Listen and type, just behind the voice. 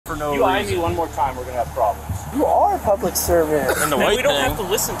for no You eye reason. me one more time, we're gonna have problems. You are a public servant. And the Man, white we don't thing, have to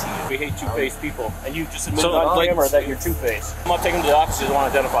listen to you. We hate two-faced people, and you just admitted So, on like- camera that you're two-faced. I'm not taking him to the office. He doesn't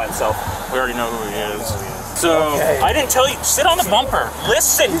want to identify himself. we already know who he is. So, Okay. I didn't tell you. Sit on the bumper.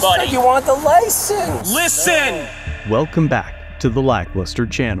 Listen, buddy. You want the license. Listen. Welcome back to the LackLuster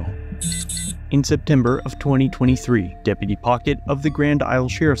channel. In September of 2023, Deputy Pocket of the Grand Isle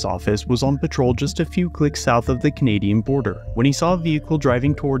Sheriff's Office was on patrol just a few clicks south of the Canadian border when he saw a vehicle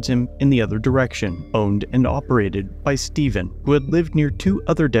driving towards him in the other direction, owned and operated by Stephen, who had lived near two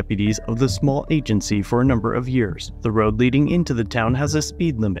other deputies of the small agency for a number of years. The road leading into the town has a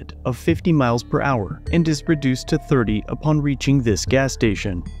speed limit of 50 miles per hour and is reduced to 30 upon reaching this gas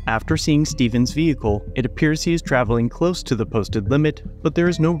station. After seeing Stephen's vehicle, it appears he is traveling close to the posted limit, but there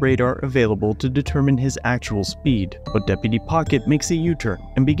is no radar available to determine his actual speed. But Deputy Pocket makes a U-turn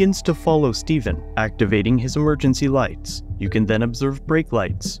and begins to follow Stephen, activating his emergency lights. You can then observe brake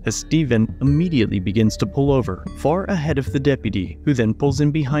lights as Stephen immediately begins to pull over, far ahead of the deputy, who then pulls in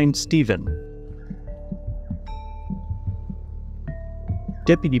behind Stephen.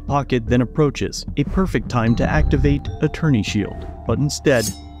 Deputy Pocket then approaches, a perfect time to activate Attorney Shield, but instead,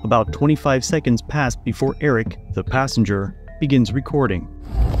 about 25 seconds pass before Eric, the passenger, begins recording.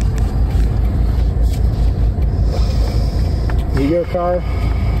 You your car?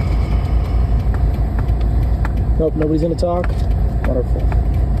 Nope, nobody's gonna talk? Wonderful.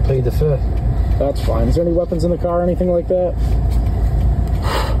 Plead the fifth. That's fine. Is there any weapons in the car or anything like that?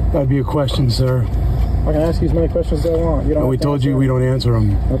 That'd be a question, sir. I can ask you as many questions as I want. You don't. And we have to told answer you them. we don't answer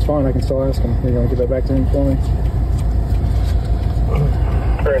them. That's fine, I can still ask him. You're gonna give that back to him for me?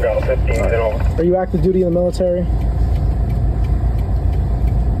 Turned out 15. Are you active duty in the military?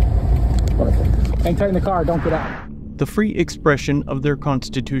 Wonderful. Hang tight in the car, don't get out. The free expression of their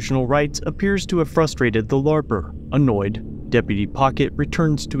constitutional rights appears to have frustrated the LARPer. Annoyed, Deputy Pocket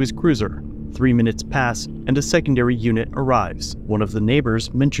returns to his cruiser. 3 minutes pass, and a secondary unit arrives, one of the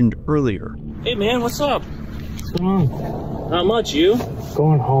neighbors mentioned earlier. Hey, man, what's up? What's going on? Not much. You?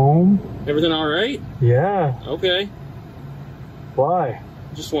 Going home? Everything all right? Yeah. Okay. Why?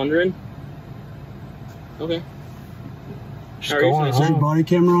 Just wondering. Okay. Just How are you going feeling, home. Is your body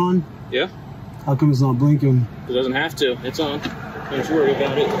camera on? Yeah. How come it's not blinking? It doesn't have to. It's on. Don't you worry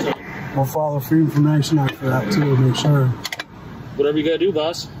about it. It's on. We'll follow Freedom from Action Act for that too, make sure. Whatever you gotta do,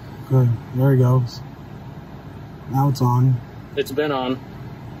 boss. Good. There he goes. Now it's on. It's been on.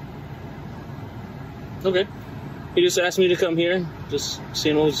 Okay. He just asked me to come here. Just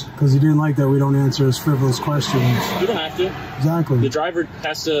seeing what was... Because he didn't like that we don't answer his frivolous questions. You don't have to. Exactly. The driver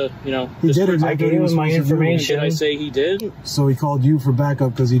has to, you know... He did exactly. I gave him my information. Did I say he did? So he called you for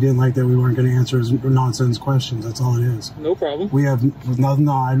backup because he didn't like that we weren't going to answer his nonsense questions. That's all it is. No problem. We have nothing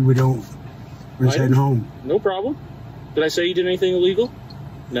on. We don't. We're just heading home. No problem. Did I say you did anything illegal?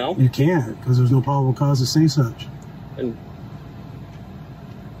 No. You can't because there's no probable cause to say such. And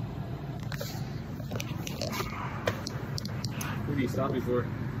who do you stop me for?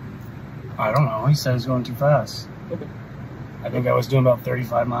 I don't know. He said it's going too fast. Okay. I think I was doing about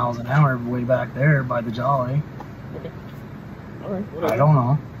 35 miles an hour way back there by the Jolly. Okay. All right. Whatever. I don't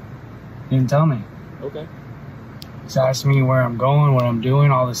know. He didn't tell me. Okay. He's asking me where I'm going, what I'm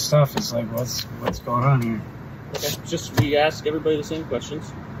doing, all this stuff. It's like, what's going on here? Okay. Just we ask everybody the same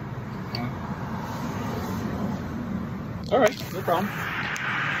questions. Yeah. All right. No problem.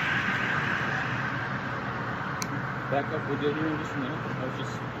 Back up. We'll get here in just a minute. I was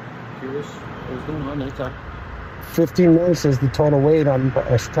just curious what was going on anytime. 15 minutes is the total weight on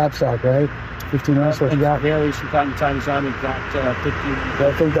a strap shock, right? 15 minutes what you got? Varies from time to time. It's on about 15.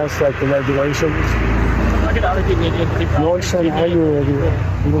 I think that's like the regulations. Knock it out if you need it. No one's trying to argue with you.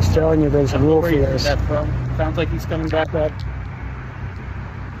 I'm just telling you there's a rule for this. Sounds like he's coming back up.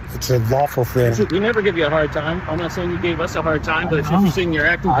 It's a lawful thing. We never give you a hard time. I'm not saying you gave us a hard time, but it's interesting you're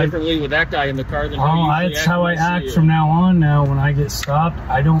acting differently with that guy in the car than how you usually That's how I act from now on. Now, when I get stopped,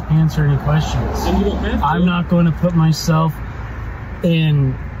 I don't answer any questions. And you don't have to. I'm not going to put myself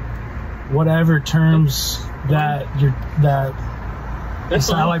in whatever terms that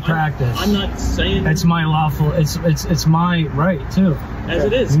that's how I practice. I'm not saying it's my lawful. It's my right too. As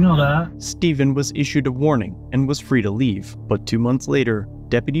it is. You know that. Stephen was issued a warning and was free to leave, but 2 months later,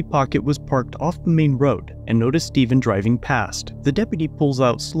 Deputy Pocket was parked off the main road and noticed Stephen driving past. The deputy pulls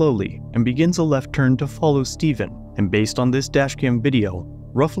out slowly and begins a left turn to follow Stephen, and based on this dashcam video,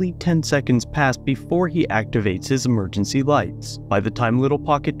 roughly 10 seconds pass before he activates his emergency lights. By the time Little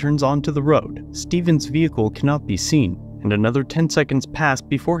Pocket turns onto the road, Stephen's vehicle cannot be seen, and another 10 seconds pass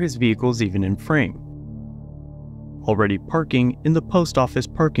before his vehicle is even in frame. Already parking in the post office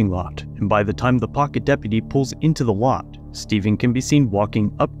parking lot, and by the time the Pocket deputy pulls into the lot, Stephen can be seen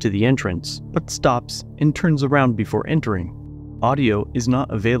walking up to the entrance, but stops and turns around before entering. Audio is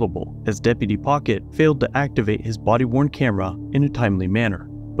not available as Deputy Pocket failed to activate his body-worn camera in a timely manner,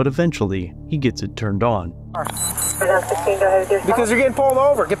 but eventually he gets it turned on. Because you're getting pulled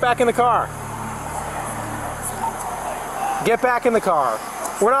over. Get back in the car. Get back in the car.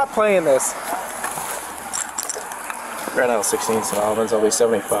 We're not playing this. Right now, 16 St. Albans. I'll be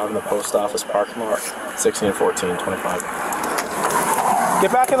 75 in the post office parking lot. 16, 14, 25.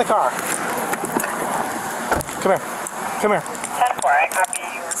 Get back in the car. Come here. Come here.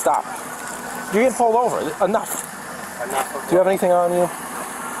 Stop. You're getting pulled over. Enough. Do you have anything on you?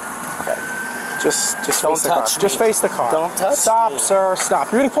 Okay. Just face the car. Just face the car. Don't touch Stop, me. sir.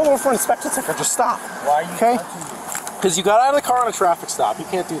 Stop. You're getting pulled over for an inspection sticker. Just stop. Why are you okay? touching me? Because you got out of the car on a traffic stop. You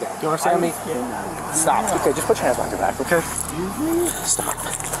can't do that. Do you understand me? Stop. Okay, just put your hands behind your back, okay? Excuse me? Stop.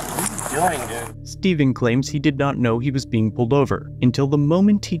 What are you doing, dude? Stephen claims he did not know he was being pulled over until the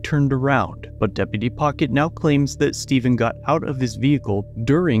moment he turned around, but Deputy Pocket now claims that Stephen got out of his vehicle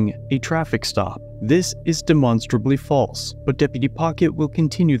during a traffic stop. This is demonstrably false, but Deputy Pocket will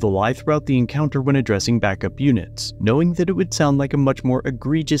continue the lie throughout the encounter when addressing backup units, knowing that it would sound like a much more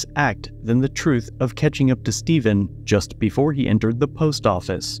egregious act than the truth of catching up to Stephen just before he entered the post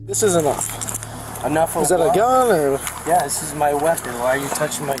office. This is enough. Enough of Is that what? a gun or? Yeah, this is my weapon. Why are you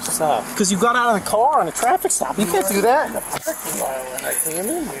touching my stuff? Because you got out of the car on a traffic stop. You can't do that. I came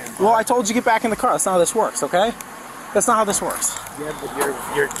in here. Well, I told you to get back in the car. That's not how this works, okay? That's not how this works. Yeah,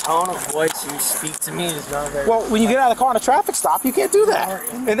 but your tone of voice you speak to me is not very... Well, when you get out of the car on a traffic stop, you can't do that.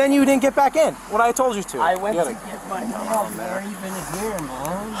 And then you didn't get back in when I told you to. I went to get my mail. Where you been here,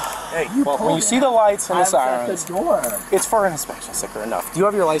 man? Hey, well, when you see the lights and the sirens, the door. it's for an inspection sticker enough. Do you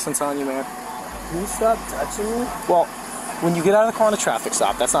have your license on you, man? Can you stop touching me? Well, when you get out of the car on a traffic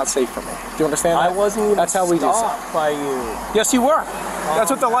stop, that's not safe for me. Do you understand that? I wasn't even That's how we do stopped by you. Yes, you were.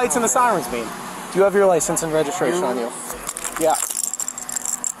 That's what the lights and the sirens mean. Do you have your license and registration on you? Yeah.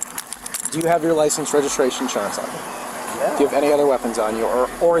 Do you have your license, registration, insurance on you? Yeah. Do you have any other weapons on you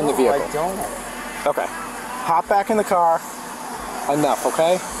or in the vehicle? I don't. Okay. Hop back in the car. Enough,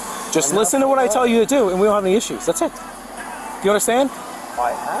 okay? Just listen to what I tell you to do and we don't have any issues. That's it. Do you understand?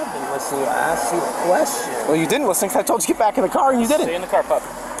 I have been listening. I asked you a question. Well, you didn't listen because I told you to get back in the car and you didn't. Stay in the car, pup.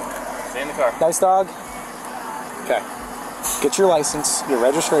 Stay in the car. Nice dog. Okay. Get your license, your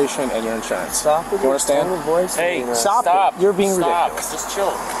registration, and your insurance. Stop with you understand? your tone of voice. Hey, stop. Stop. You're being ridiculous. Just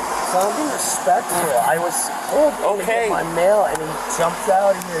chill. Sounding respectful. I was told to get my mail and he jumped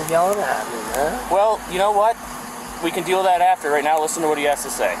out of here yelling at me, man. Well, you know what? We can deal with that after. Right now, listen to what he has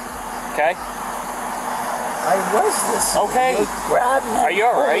to say. Okay? I was listening. Okay. Grab me. Are you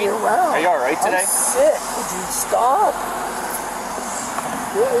alright? Are you alright today? I'm sick. Would you stop?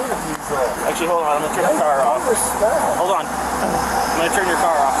 Actually, hold on. I'm gonna turn the car off. Hold on. I'm gonna turn your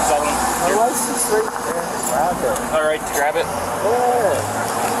car off. My license right there. Grab it. Alright, grab it.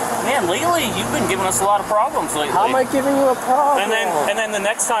 Yeah. Man, lately you've been giving us a lot of problems lately. How am I giving you a problem? And then the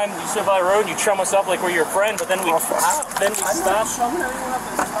next time you sit by the road, you chum us up like we're your friend, but then we stop. I'm not chumming everyone up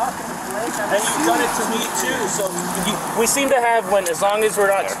and talking. And you've done it to me too. So we seem to have as long as we're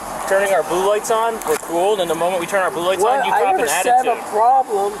not turning our blue lights on, we're cool. And the moment we turn our blue lights on, you cop an attitude. I never said a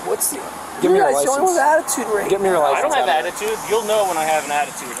problem. What's the? Give me your license. Showing with attitude right. Give me your license. I don't have attitude. You'll know when I have an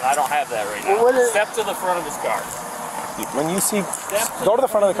attitude, and I don't have that right now. Step to the front of this car. When you see, go to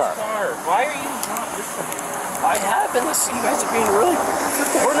the front of the car. Why are you not listening? I have been listening. You guys are being really.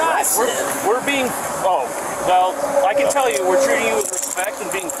 We're not. We're being. Oh, well, I can tell you, we're treating you with respect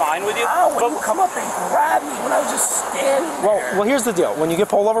and being fine with you. When you come up and grab me when I was just standing there. Well, here's the deal. When you get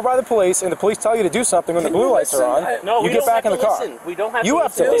pulled over by the police and the police tell you to do something when the blue lights are on, you get back in the car. We don't have to listen. You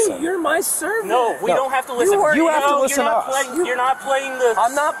have to listen. You're my servant. No, we don't have to listen. You have to listen to us. You're not playing the...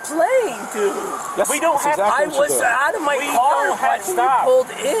 I'm not playing, dude. We don't have... I was out of my car when you pulled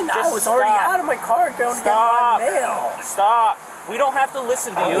in. I was already out of my car going to get my mail. Stop. We don't have to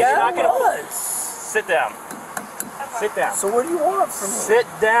listen to you. Yeah, You're not gonna... Sit down. Sit down. So what do you want from me? Sit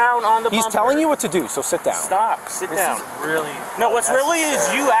down on the bumper. He's telling you what to do, so sit down. Stop. Sit down. Really? No, what's really is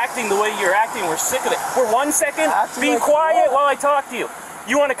you acting the way you're acting. We're sick of it. For 1 second, be quiet while I talk to you.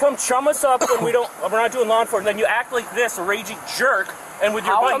 You want to come chum us up when we're not doing law enforcement, then you act like this, a raging jerk, and with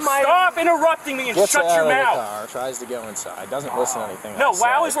your bike, stop interrupting me and shut your mouth. Car, tries to go inside, doesn't listen to anything. No,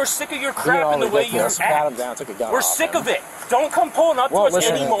 wow, is we're sick of your crap and the way you act. We're sick of it. Don't come pulling up to us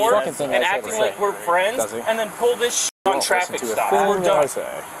anymore and acting like we're friends, and then pull this shit on traffic stop. We're done.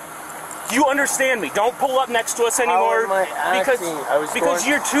 You understand me. Don't pull up next to us anymore. How am I acting? Because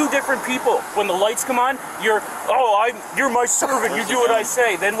you're two different people. When the lights come on, you're my servant. You do what I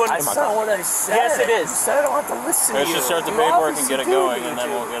say. Then when That's not what I said. Yes, it is. You said I don't have to listen to you. Let's just start the paperwork and get it going, and then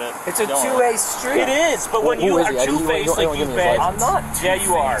we'll get it. It's a two-way street. It is, but when you are two-faced, like you bad. I'm not two-faced. Yeah,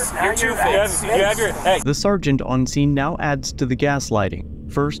 you are. You're two-faced. You have your. Hey. The sergeant on scene now adds to the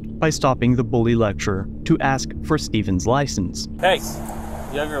gaslighting, first by stopping the bully lecturer to ask for Steven's license. Hey,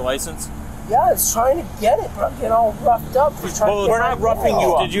 you have your license? Yeah, I was trying to get it, but I'm getting all roughed up. We're not roughing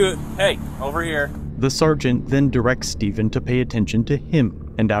you up. Did you? Hey, over here. The sergeant then directs Steven to pay attention to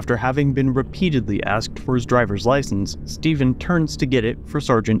him, and after having been repeatedly asked for his driver's license, Steven turns to get it for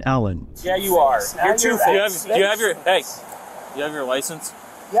Sergeant Allen. Yeah, you are. You're two-faced. Do you have your? Hey, you have your license?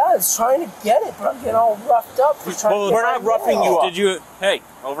 Yeah, I was trying to get it, but I'm getting all roughed up. We're not roughing you up. Did you? Hey,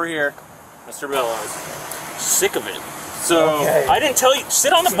 over here, Mr. Bellows. Sick of it. So I didn't tell you.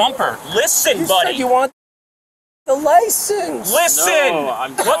 Sit on the bumper. Listen, you buddy. Said you want the license. Listen. No,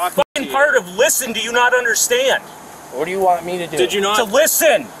 I'm what fucking part of listen do you not understand? What do you want me to do? Did you not? To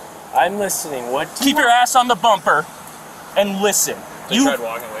listen. I'm listening. What? Keep your ass on the bumper and listen. They tried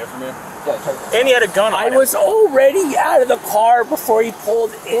walking away from you. And he had a gun on him. I was already out of the car before he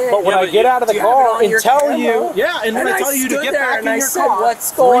pulled in. But when I get out of the car and tell you, and when I tell you to get back in your said, car,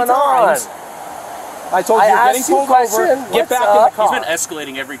 what's going on? I told you you're getting pulled over. Get back in the car. He's been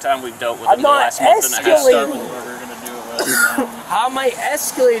escalating every time we've dealt with him I'm in the last month and a half. Start with what we're gonna do with. How am I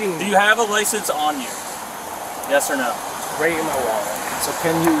escalating? Do you have a license on you? Yes or no? Right in my wallet. So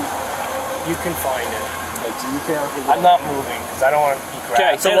can you can find it. I'm not moving because I don't want to be grabbed.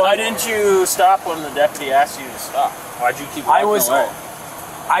 Okay, so why didn't you stop when the deputy asked you to stop? Why'd you keep walking away?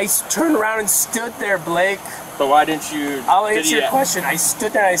 I turned around and stood there, Blake. But why didn't you? I'll answer your question. I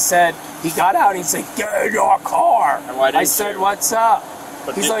stood there and I said, he got out and he said, get in your car. And why didn't I said, what's up?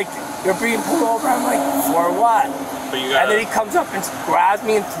 But he's like, you're being pulled over. I'm like, for what? But you and then he comes up and grabs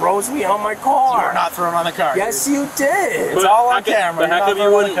me and throws me on my car. You were not thrown on the car. Yes, you did. It's all on camera. But how come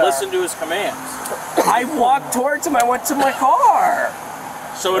you wouldn't listen to his commands? I walked towards him. I went to my car.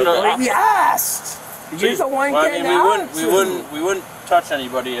 So he asked. You're the one getting out. We wouldn't touch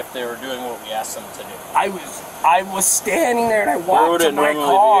anybody if they were doing what we asked them to do. I was standing there and I walked to my car. Where would it normally be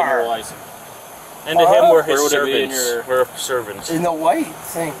in your license? And to him, we're his servants. We're servants. In the white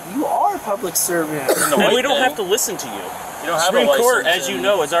thing, you are a public servant. And we don't have to listen to you. You don't have Supreme a license. Court, as you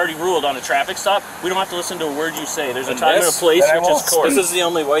know, has already ruled on a traffic stop. We don't have to listen to a word you say. There's a time and a place, which is court. This is the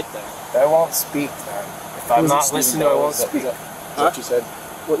only white thing. I won't speak then. If I'm not listening, I won't speak. That's what you said.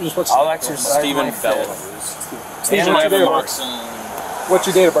 I'll exercise Stephen my Bellows. Stephen, what's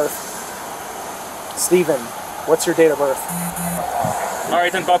your date of birth? Stephen, what's your date of birth? All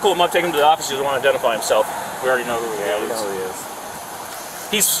right, then buckle him up, take him to the office. He doesn't want to identify himself. We already know who he is. We know who he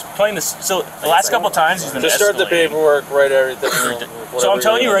is. He's playing this. So the last couple of times he's been just start the paperwork, write everything. So I'm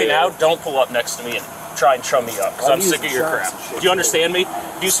telling you right now, don't pull up next to me and try and chum me up because I'm sick of your crap. Do you understand me?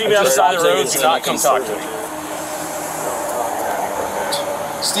 Do you see me on the side of the road? Do not come talk to me.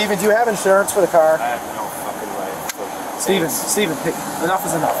 Steven, do you have insurance for the car? I have no fucking way. Steven, enough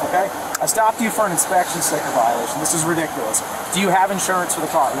is enough, okay? I stopped you for an inspection sticker violation. This is ridiculous. Do you have insurance for the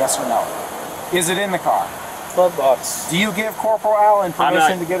car, yes or no? Is it in the car? $12. Do you give Corporal Allen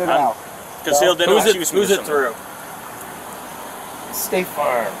permission to get it out? Because he'll then who's it through? State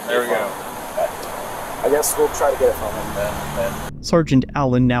Farm. There we go. I guess we'll try to get it from him then. Sergeant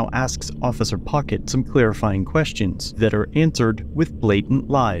Allen now asks Officer Pocket some clarifying questions that are answered with blatant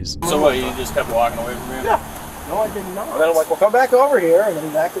lies. So what, you just kept walking away from him? Yeah. No, I did not. And then I'm like, well, come back over here, and then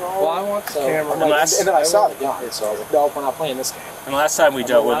he's acting all... Well, I want the camera. And then I saw the guy, so I was like, no, we're not playing this game. And last time we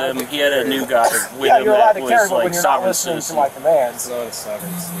dealt with him, he had a new guy with yeah, him you're allowed that to carry, was but when like you're not sovereign listening citizen. to my commands. Not a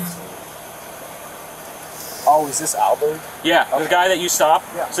sovereign citizen. Oh, is this Albert? Yeah, the guy that you stopped.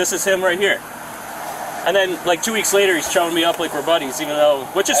 Yeah. So this is him right here. And then, like 2 weeks later, he's showing me up like we're buddies, even though,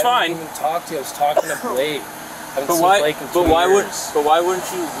 which is fine. I didn't even talk to you. I was talking to Blake. But why wouldn't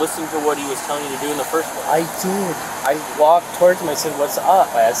you listen to what he was telling you to do in the first place? I did. I walked towards him. I said, "What's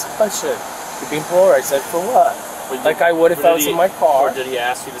up?" I asked a question. You're being pulled over. I said, "For what?" Like I would if I was in my car. Or did he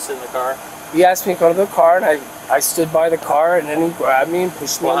ask you to sit in the car? He asked me to go to the car, and I stood by the car, and then he grabbed me and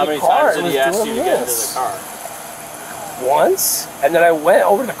pushed me in the car. How many times did he ask you to get into the car? Once, and then I went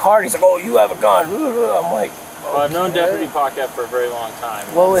over to the car, and he's like, "Oh, you have a gun." I'm like, well, I've known Deputy Pocket for a very long time.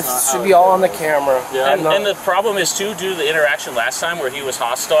 Well, it should be all on the camera. Yeah. And the problem is, too, due to the interaction last time where he was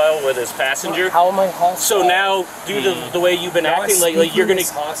hostile with his passenger. How am I hostile? So now, due to the way you've been acting lately, you're going to...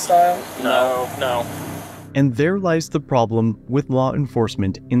 hostile? No. And there lies the problem with law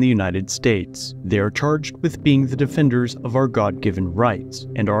enforcement in the United States. They are charged with being the defenders of our God-given rights,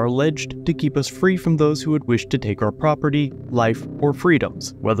 and are alleged to keep us free from those who would wish to take our property, life, or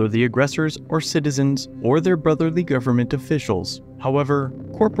freedoms, whether the aggressors are citizens or their brotherly government officials. However,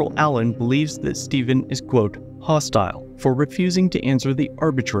 Corporal Allen believes that Stephen is, quote, hostile for refusing to answer the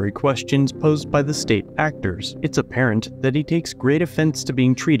arbitrary questions posed by the state actors. It's apparent that he takes great offense to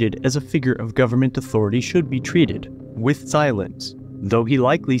being treated as a figure of government authority should be treated, with silence. Though he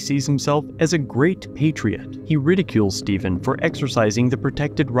likely sees himself as a great patriot, he ridicules Stephen for exercising the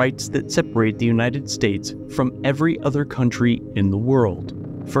protected rights that separate the United States from every other country in the world.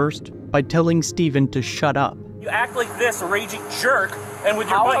 First, by telling Stephen to shut up. You act like this, a raging jerk, and with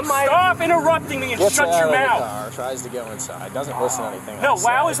your bike, stop interrupting me and shut your mouth. Car, tries to go inside, doesn't listen to anything. No,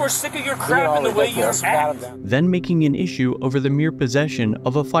 wow, we're sick of your crap and the way you act. Then making an issue over the mere possession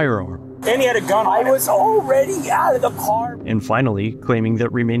of a firearm. And he had a gun. I was already out of the car. And finally, claiming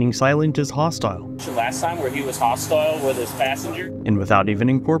that remaining silent is hostile. Last time where he was hostile with his passenger. And without even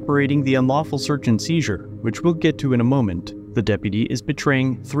incorporating the unlawful search and seizure, which we'll get to in a moment, the deputy is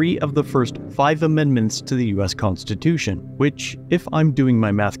betraying 3 of the first 5 amendments to the US Constitution, which, if I'm doing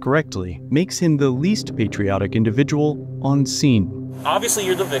my math correctly, makes him the least patriotic individual on scene. Obviously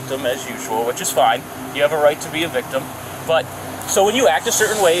you're the victim as usual, which is fine. You have a right to be a victim, but so when you act a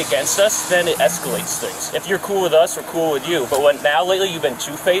certain way against us, then it escalates things. If you're cool with us, we're cool with you. But when now lately you've been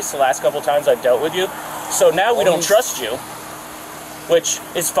two-faced the last couple times I've dealt with you, so now we don't trust you, which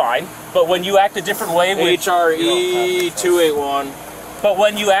is fine. But when you act a different way with HRE 281. But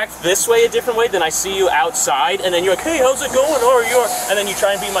when you act this way a different way, then I see you outside and then you're like, hey, how's it going? Or and then you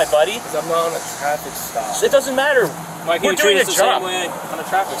try and be my buddy. Because I'm not on a traffic stop. So it doesn't matter. We're doing a job. Same way on a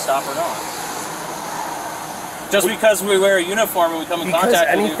traffic stop or not. Just because we wear a uniform and we come in contact with you.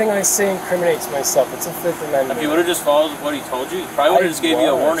 Because anything I say incriminates myself. It's a Fifth Amendment. If you would have just followed what he told you, he probably would have just gave you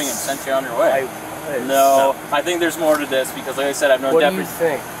a warning and sent you on your way. No, I think there's more to this because, like I said, I've known Deputy. What do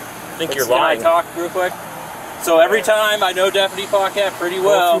you think? I think you're lying. Can I talk real quick? So every time I know Deputy Pocket pretty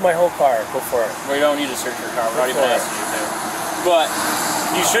well. Go through my whole car. Go for it. We don't need to search your car. We're not even asking you to. But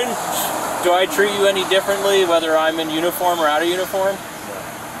you shouldn't. Do I treat you any differently whether I'm in uniform or out of uniform? No.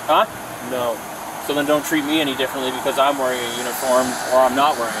 Huh? No. So then don't treat me any differently because I'm wearing a uniform or I'm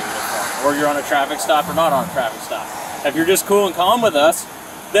not wearing a uniform. Or you're on a traffic stop or not on a traffic stop. If you're just cool and calm with us,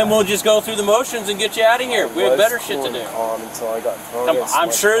 then we'll just go through the motions and get you out of here. We have better shit to do. Until I got thrown.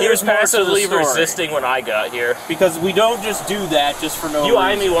 I'm sure he was passively resisting resisting when I got here. Because we don't just do that just for no reason. You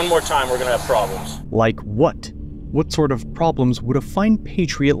eye me one more time, we're gonna have problems. Like what? What sort of problems would a fine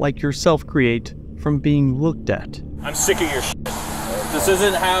patriot like yourself create from being looked at? I'm sick of your shit. This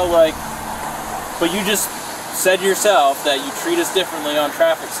isn't how, like, but you just said yourself that you treat us differently on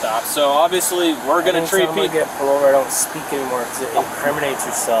traffic stops, so obviously we're going to treat people. If I get pulled over, I don't speak anymore because it incriminates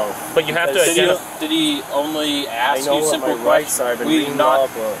yourself. But you have to Did he only ask you simple questions? Rights are. I've been reading law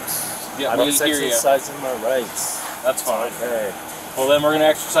books. Yeah, I'm just exercising my rights. That's fine. Okay. Well, then we're going to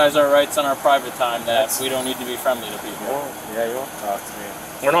exercise our rights on our private time that we don't need to be friendly to people. Yeah, you won't talk to me.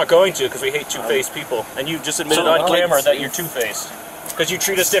 We're not going to because we hate two-faced people. And you just admitted on camera that you're two-faced. Because you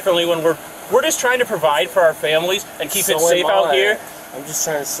treat us differently when we're just trying to provide for our families and keep it safe out here. I'm just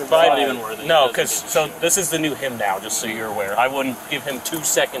trying to survive. Even worthy. No, because so this is the new him now, just so you're aware. I wouldn't give him 2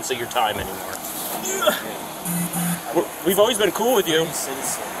 seconds of your time anymore. We've always been cool with you.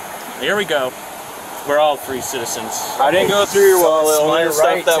 Here we go. We're all free citizens. I didn't go through your wallet. Only the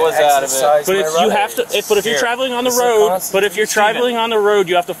stuff that was out of it. But you have to. But if you're traveling on the road,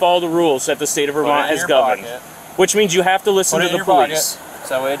 you have to follow the rules that the state of Vermont has governed. Which means you have to listen to the police.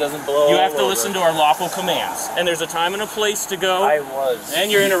 So that way it doesn't blow. You have to listen to our lawful commands. And there's a time and a place to go. I was.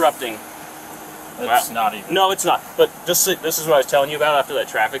 And you're interrupting. It's not even. No, it's not. But this is what I was telling you about after that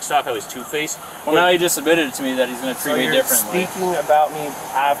traffic stop. How he's two-faced. Well, now he just admitted it to me that he's going to treat me differently. Speaking about me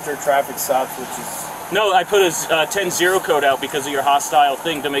after traffic stops, which is. No, I put his 10-0 code out because of your hostile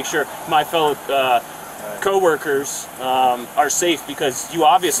thing to make sure my fellow co-workers are safe, because you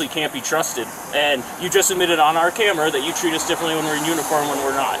obviously can't be trusted, and you just admitted on our camera that you treat us differently when we're in uniform when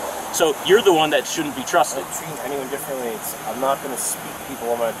we're not. So you're the one that shouldn't be trusted. I'm not treating anyone differently. I'm not going to speak to people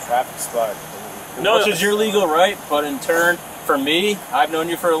on a traffic spot. No, which is your legal right, but in turn, for me, I've known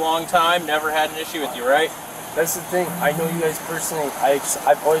you for a long time, never had an issue with you, right? That's the thing. I know you guys personally.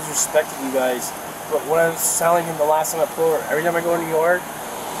 I've always respected you guys. But when I was telling him the last time I pulled over, every time I go to New York,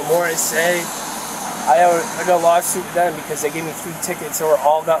 the more I say, I got a lawsuit with them because they gave me 3 tickets that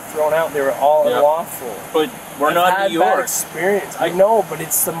all got thrown out. They were all unlawful. But we're not in New York. Bad experience. I know, but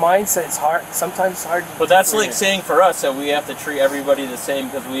it's the mindset. It's hard. Sometimes it's hard. But that's like saying for us that we have to treat everybody the same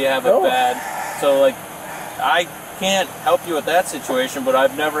because we have a bad. So like, I can't help you with that situation, but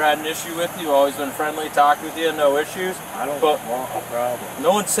I've never had an issue with you. Always been friendly, talked with you, no issues. I don't want a problem.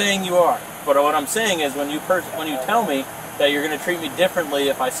 No one's saying you are. But what I'm saying is when you tell me that you're going to treat me differently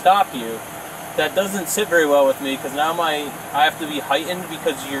if I stop you, that doesn't sit very well with me, because now I have to be heightened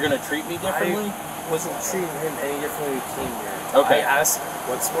because you're going to treat me differently. I wasn't treating him any differently when he came here. Okay. I asked,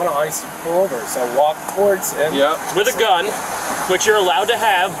 what's going on? He said, pull over. So I walked towards him. Yep. With a gun, which you're allowed to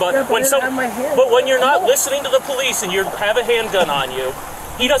have, but when you're not listening to the police and you have a handgun on you,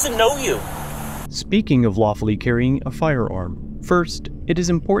 he doesn't know you. Speaking of lawfully carrying a firearm, first, it is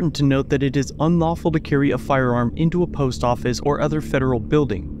important to note that it is unlawful to carry a firearm into a post office or other federal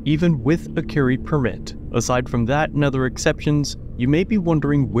building, even with a carry permit. Aside from that and other exceptions, you may be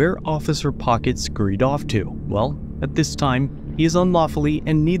wondering where Officer Pocket scurried off to. Well, at this time, he is unlawfully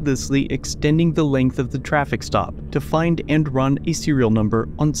and needlessly extending the length of the traffic stop to find and run a serial number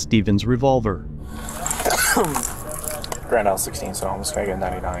on Steven's revolver. Grand Isle 16, so I'm just gonna get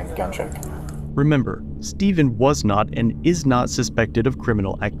 99 gun check. Remember, Steven was not and is not suspected of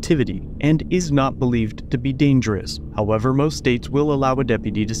criminal activity, and is not believed to be dangerous. However, most states will allow a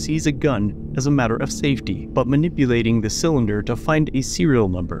deputy to seize a gun as a matter of safety, but manipulating the cylinder to find a serial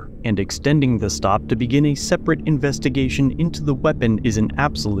number, and extending the stop to begin a separate investigation into the weapon is an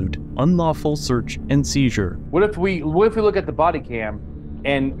absolute, unlawful search and seizure. What if we look at the body cam,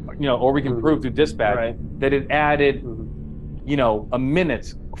 and, or we can prove through dispatch that it added, a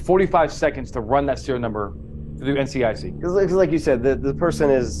minute, 45 seconds to run that serial number through NCIC. Because like you said, the person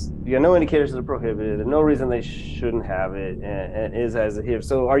is, no indicators that are prohibited, and no reason they shouldn't have it, and is as a here.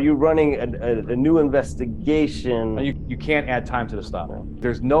 So are you running a new investigation? You can't add time to the stop.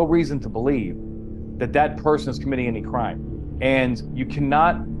 There's no reason to believe that that person is committing any crime. And you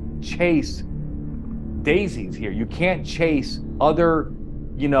cannot chase daisies here. You can't chase other,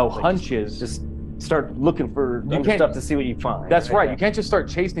 hunches. Just start looking for stuff to see what you find. That's right. You can't just start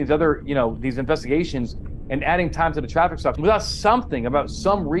chasing these other, these investigations and adding time to the traffic stop without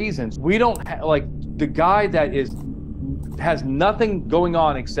some reasons. We don't like the guy that has nothing going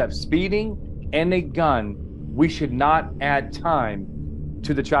on except speeding and a gun. We should not add time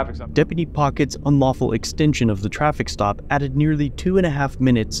to the traffic stop. Deputy Pocket's unlawful extension of the traffic stop added nearly 2.5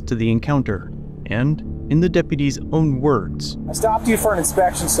 minutes to the encounter. And, in the deputy's own words, I stopped you for an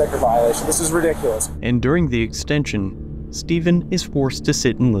inspection sticker violation. This is ridiculous. And during the extension, Steven is forced to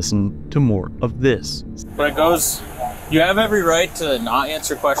sit and listen to more of this. But it goes, you have every right to not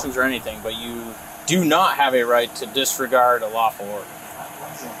answer questions or anything, but you do not have a right to disregard a lawful order.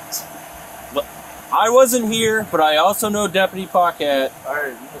 I wasn't here, but I also know Deputy Pocket.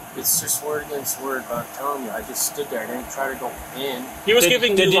 Alright, it's just word against word, but I'm telling you, I just stood there. I didn't try to go in. He was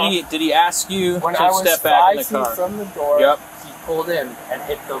giving you Did he ask you when to I was step back in the 5 car? feet from the door, he pulled in and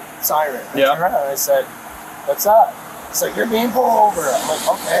hit the siren. I Yep. turned around and I said, what's up? He's like, you're being pulled over. I'm like,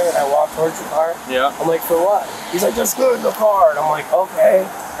 okay. And I walked towards the car. Yeah. I'm like, for what? He's like, just go in the car. And I'm like, okay.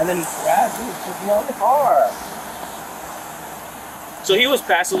 And then he grabbed me and put me out the car. So he was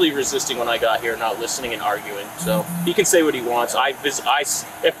passively resisting when I got here, not listening and arguing. So he can say what he wants. If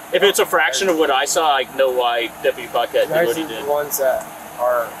it's a fraction of what I saw, I know why Deputy Pocket did what he did. The ones that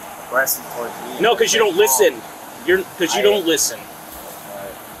are aggressive towards me. No, because you don't listen. You don't listen.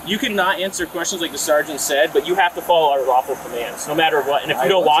 You cannot answer questions like the sergeant said, but you have to follow our lawful commands, no matter what. And if you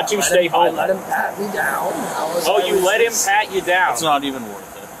don't want to, stay home. I let him pat me down. You let him pat you down. It's not even worth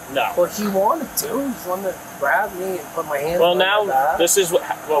it. No. Well, he wanted to. He's one that grabbed me and put my hands Well, on my now, back. this is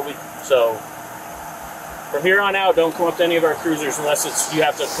so from here on out, don't come up to any of our cruisers unless you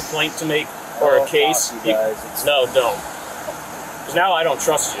have a complaint to make or a case. No, don't. Because now I don't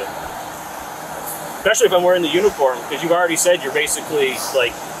trust you. Especially if I'm wearing the uniform, because you've already said you're basically,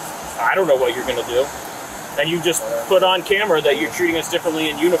 like, I don't know what you're going to do. And you just put on camera that you're treating us differently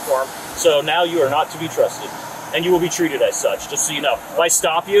in uniform, so now you are not to be trusted. And you will be treated as such, just so you know. If I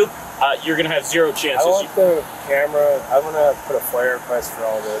stop you, you're going to have zero chances. I want the camera. I want to put a FOIA request for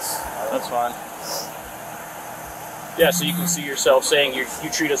all this. That's fine. Yeah, so you can see yourself saying you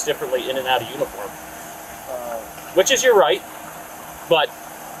treat us differently in and out of uniform. Which is your right, but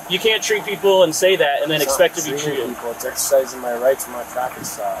you can't treat people and say that and then expect to be treated. People. It's exercising my rights on my traffic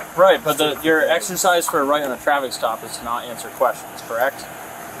stop. Right, but your exercise for a right on a traffic stop is to not answer questions, correct?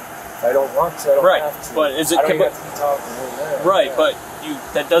 If I don't want to, I don't have to. But is it? I don't have to be talking right there. Right, but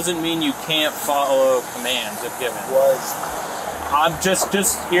that doesn't mean you can't follow commands if given. I'm just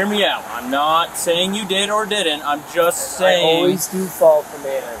hear me out. I'm not saying you did or didn't. I'm just saying. I always do follow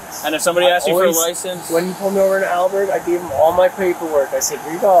commands. And if somebody asks you for a license, when you pulled me over in Albert, I gave him all my paperwork. I said,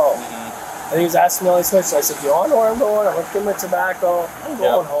 "Here you go." And he was asking me all these questions. I said, "Do you want to know where I'm going? I'm going to get my tobacco. I'm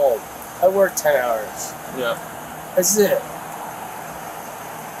going home." I work 10 hours. Yeah. That's it.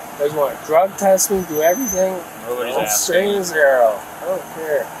 You guys want to drug test me, do everything? Nobody's I'm asking. straight as zero. I don't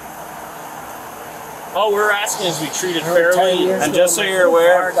care. All we're asking is we treated Remember 10 fairly. years And ago, just so my you're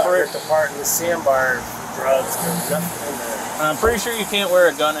aware, car got ripped apart in the sandbar for drugs. There's nothing in there. And I'm pretty sure you can't wear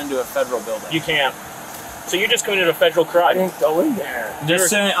a gun into a federal building. You can't. So you just committed a federal I crime. didn't go in there. Just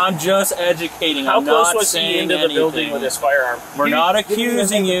saying, I'm just educating. How I'm close not was saying he into anything. the building with his firearm? We're not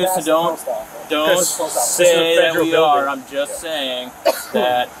accusing you, so don't say that we are. I'm just saying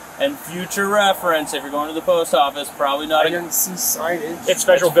that, in future reference, if you're going to the post office, probably not. I didn't see signage. It's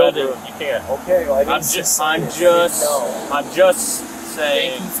federal building. You can't. Okay, well, I didn't see signage. I'm just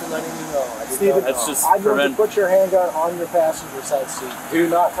saying. Thank you for letting me know. I didn't Steven, know. That's just I'm going prevent. to put your handgun on your passenger side seat. Do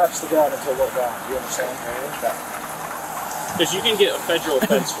not touch the gun until we're gone. Do you understand? Because you can get a federal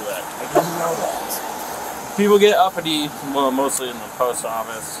offense for that. I didn't know that. People get uppity, well, mostly in the post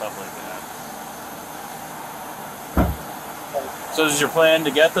office, stuff like that. So is your plan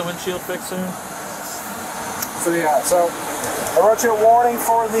to get the windshield fixed soon? So yeah, so I wrote you a warning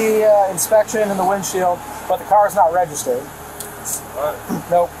for the inspection and the windshield, but the car is not registered.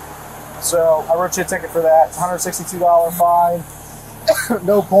 Nope. So I wrote you a ticket for that. It's $162 fine.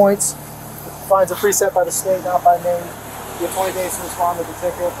 No points. Fines are preset by the state, not by me. You have 20 days to respond to the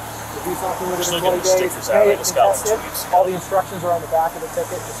ticket. To do something with it in 20 days, pay it, contest it. All the instructions are on the back of the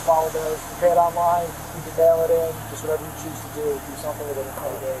ticket. Just follow those. You pay it online. You can mail it in. Just whatever you choose to do. Do something with it in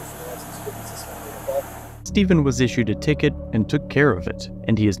 20 days. And the rest is could be suspended. Okay? Stephen was issued a ticket and took care of it,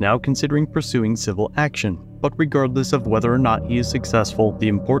 and he is now considering pursuing civil action. But regardless of whether or not he is successful, the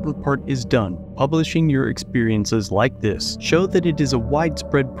important part is done. Publishing your experiences like this show that it is a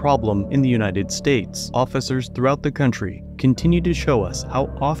widespread problem in the United States. Officers throughout the country continue to show us how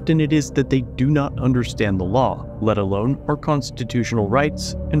often it is that they do not understand the law, let alone our constitutional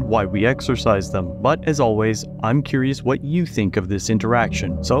rights and why we exercise them. But as always, I'm curious what you think of this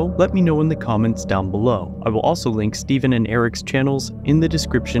interaction, so let me know in the comments down below. I will also link Stephen and Eric's channels in the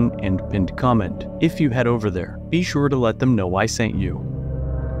description and pinned comment. If you head over there, be sure to let them know I sent you.